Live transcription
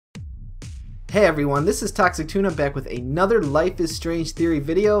Hey everyone, this is ToxicTuna back with another Life is Strange theory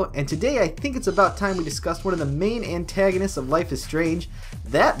video, and today I think it's about time we discussed one of the main antagonists of Life is Strange,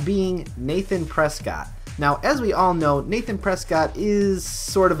 that being Nathan Prescott. Now, as we all know, Nathan Prescott is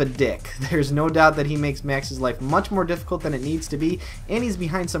sort of a dick. There's no doubt that he makes Max's life much more difficult than it needs to be, and he's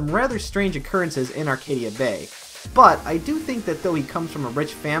behind some rather strange occurrences in Arcadia Bay. But I do think that though he comes from a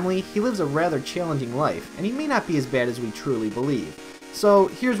rich family, he lives a rather challenging life, and he may not be as bad as we truly believe. So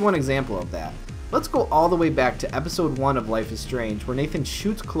here's one example of that. Let's go all the way back to episode 1 of Life is Strange, where Nathan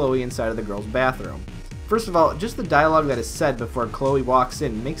shoots Chloe inside of the girl's bathroom. First of all, just the dialogue that is said before Chloe walks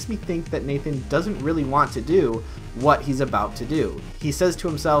in makes me think that Nathan doesn't really want to do what he's about to do. He says to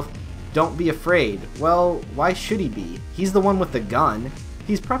himself, "Don't be afraid." Well, why should he be? He's the one with the gun.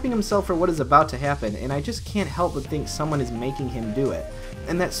 He's prepping himself for what is about to happen, and I just can't help but think someone is making him do it.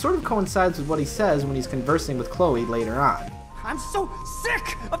 And that sort of coincides with what he says when he's conversing with Chloe later on. I'm so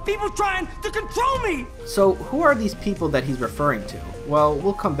sick of people trying to control me! So who are these people that he's referring to? Well,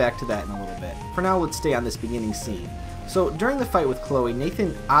 we'll come back to that in a little bit. For now, let's stay on this beginning scene. So during the fight with Chloe,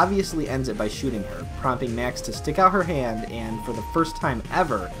 Nathan obviously ends it by shooting her, prompting Max to stick out her hand and, for the first time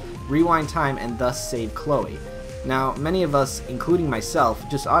ever, rewind time and thus save Chloe. Now, many of us, including myself,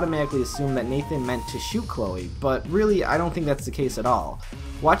 just automatically assume that Nathan meant to shoot Chloe, but really I don't think that's the case at all.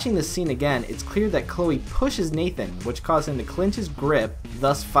 Watching this scene again, it's clear that Chloe pushes Nathan, which caused him to clinch his grip,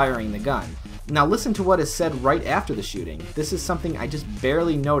 thus firing the gun. Now listen to what is said right after the shooting. This is something I just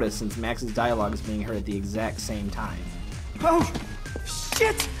barely noticed since Max's dialogue is being heard at the exact same time. Oh,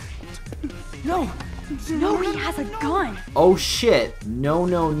 shit! No! No, he has a gun! Oh shit, no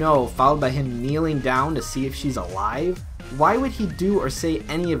no no, followed by him kneeling down to see if she's alive? Why would he do or say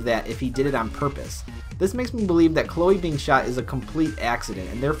any of that if he did it on purpose? This makes me believe that Chloe being shot is a complete accident,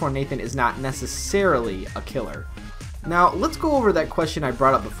 and therefore Nathan is not necessarily a killer. Now, let's go over that question I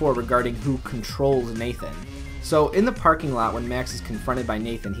brought up before regarding who controls Nathan. So, in the parking lot when Max is confronted by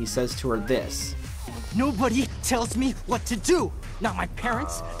Nathan, he says to her this. Nobody tells me what to do! Not my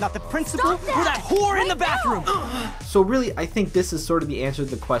parents, not the principal, Stop that! or that whore in the bathroom! So really, I think this is sort of the answer to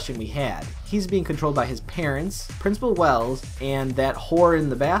the question we had. He's being controlled by his parents, Principal Wells, and that whore in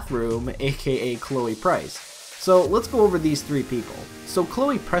the bathroom, aka Chloe Price. So let's go over these three people. So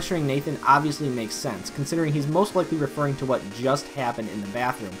Chloe pressuring Nathan obviously makes sense, considering he's most likely referring to what just happened in the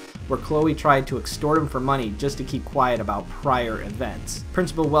bathroom, where Chloe tried to extort him for money just to keep quiet about prior events.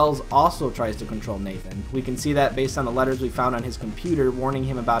 Principal Wells also tries to control Nathan. We can see that based on the letters we found on his computer warning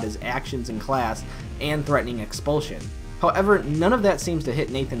him about his actions in class and threatening expulsion. However, none of that seems to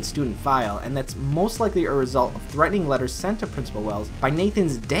hit Nathan's student file, and that's most likely a result of threatening letters sent to Principal Wells by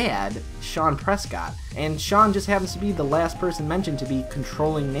Nathan's dad, Sean Prescott, and Sean just happens to be the last person mentioned to be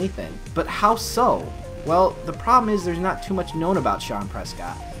controlling Nathan. But how so? Well, the problem is there's not too much known about Sean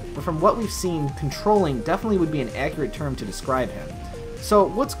Prescott, but from what we've seen, controlling definitely would be an accurate term to describe him. So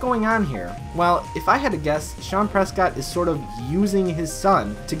what's going on here? Well, if I had to guess, Sean Prescott is sort of using his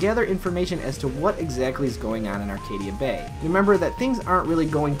son to gather information as to what exactly is going on in Arcadia Bay. Remember that things aren't really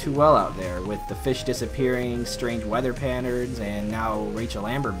going too well out there, with the fish disappearing, strange weather patterns, and now Rachel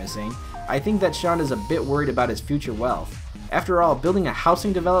Amber missing. I think that Sean is a bit worried about his future wealth. After all, building a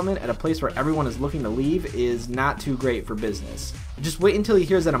housing development at a place where everyone is looking to leave is not too great for business. Just wait until he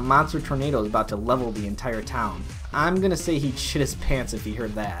hears that a monster tornado is about to level the entire town. I'm gonna say he'd shit his pants if he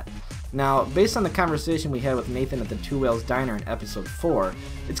heard that. Now, based on the conversation we had with Nathan at the Two Whales Diner in episode 4,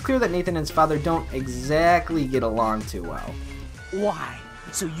 it's clear that Nathan and his father don't exactly get along too well. Why?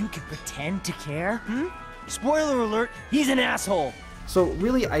 So you can pretend to care? Spoiler alert, he's an asshole! So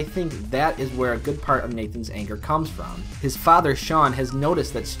really, I think that is where a good part of Nathan's anger comes from. His father, Sean, has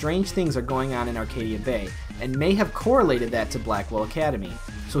noticed that strange things are going on in Arcadia Bay, and may have correlated that to Blackwell Academy.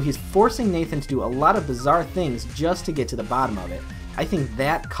 So he's forcing Nathan to do a lot of bizarre things just to get to the bottom of it. I think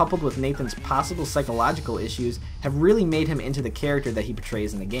that, coupled with Nathan's possible psychological issues, have really made him into the character that he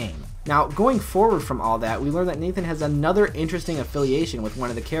portrays in the game. Now, going forward from all that, we learn that Nathan has another interesting affiliation with one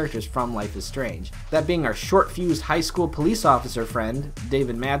of the characters from Life is Strange, that being our short-fused high school police officer friend,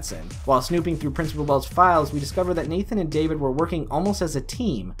 David Madsen. While snooping through Principal Wells' files, we discover that Nathan and David were working almost as a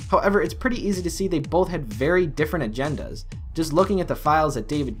team. However, it's pretty easy to see they both had very different agendas. Just looking at the files that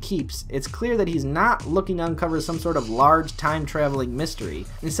David keeps, it's clear that he's not looking to uncover some sort of large time-traveling mystery.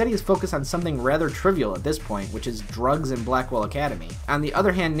 Instead, he is focused on something rather trivial at this point, which is drugs in Blackwell Academy. On the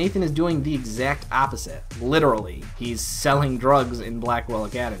other hand, Nathan is doing the exact opposite. Literally, he's selling drugs in Blackwell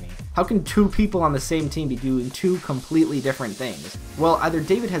Academy. How can two people on the same team be doing two completely different things? Well, either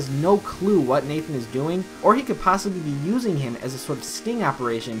David has no clue what Nathan is doing, or he could possibly be using him as a sort of sting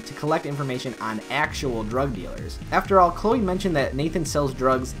operation to collect information on actual drug dealers. After all, Chloe mentioned that Nathan sells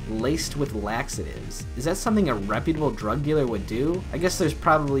drugs laced with laxatives. Is that something a reputable drug dealer would do? I guess there's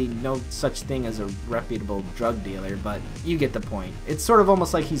probably no such thing as a reputable drug dealer, but you get the point. It's sort of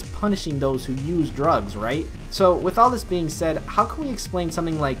almost like he's punishing those who use drugs, right? So with all this being said, how can we explain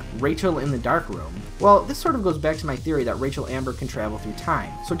something like Rachel in the dark room? Well, this sort of goes back to my theory that Rachel Amber can travel through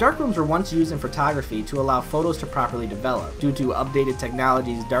time. So dark rooms were once used in photography to allow photos to properly develop. Due to updated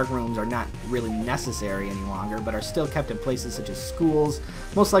technologies, dark rooms are not really necessary any longer, but are still kept in places such as schools,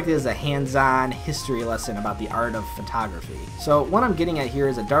 most likely as a hands-on history lesson about the art of photography. So what I'm getting at here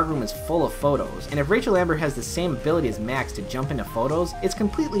is a dark room is full of photos, and if Rachel Amber has the same ability as Max to jump into photos, it's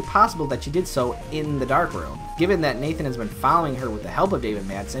completely possible that she did so in the dark room. Given that Nathan has been following her with the help of David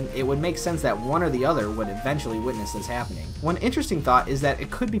Madsen, it would make sense that one or the other would eventually witness this happening. One interesting thought is that it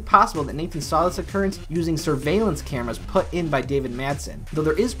could be possible that Nathan saw this occurrence using surveillance cameras put in by David Madsen. Though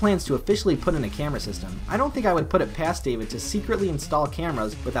there is plans to officially put in a camera system, I don't think I would put it past David to secretly install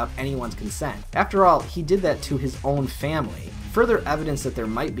cameras without anyone's consent. After all, he did that to his own family. Further evidence that there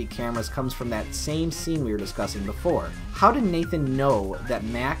might be cameras comes from that same scene we were discussing before. How did Nathan know that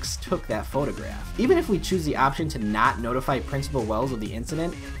Max took that photograph? Even if we choose the option to not notify Principal Wells of the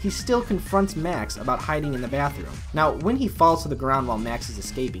incident, he still confronts Max about hiding in the bathroom. Now, when he falls to the ground while Max is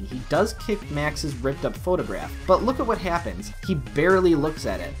escaping, he does kick Max's ripped up photograph, but look at what happens. He barely looks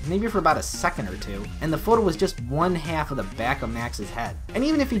at it, maybe for about a second or two, and the photo was just one half of the back of Max's head. And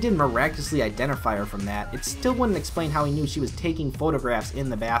even if he did miraculously identify her from that, it still wouldn't explain how he knew she was taking photographs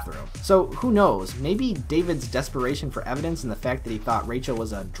in the bathroom. So who knows, maybe David's desperation for evidence and the fact that he thought Rachel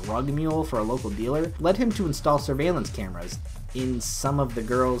was a drug mule for a local dealer led him to install surveillance cameras in some of the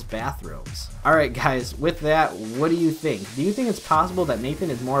girls' bathrooms. Alright guys, with that, what do you think? Do you think it's possible that Nathan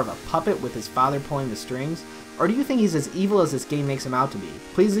is more of a puppet with his father pulling the strings? Or do you think he's as evil as this game makes him out to be?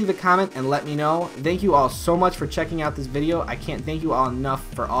 Please leave a comment and let me know. Thank you all so much for checking out this video. I can't thank you all enough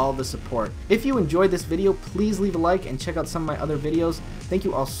for all the support. If you enjoyed this video, please leave a like and check out some of my other videos. Thank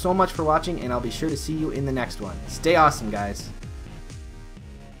you all so much for watching, and I'll be sure to see you in the next one. Stay awesome, guys.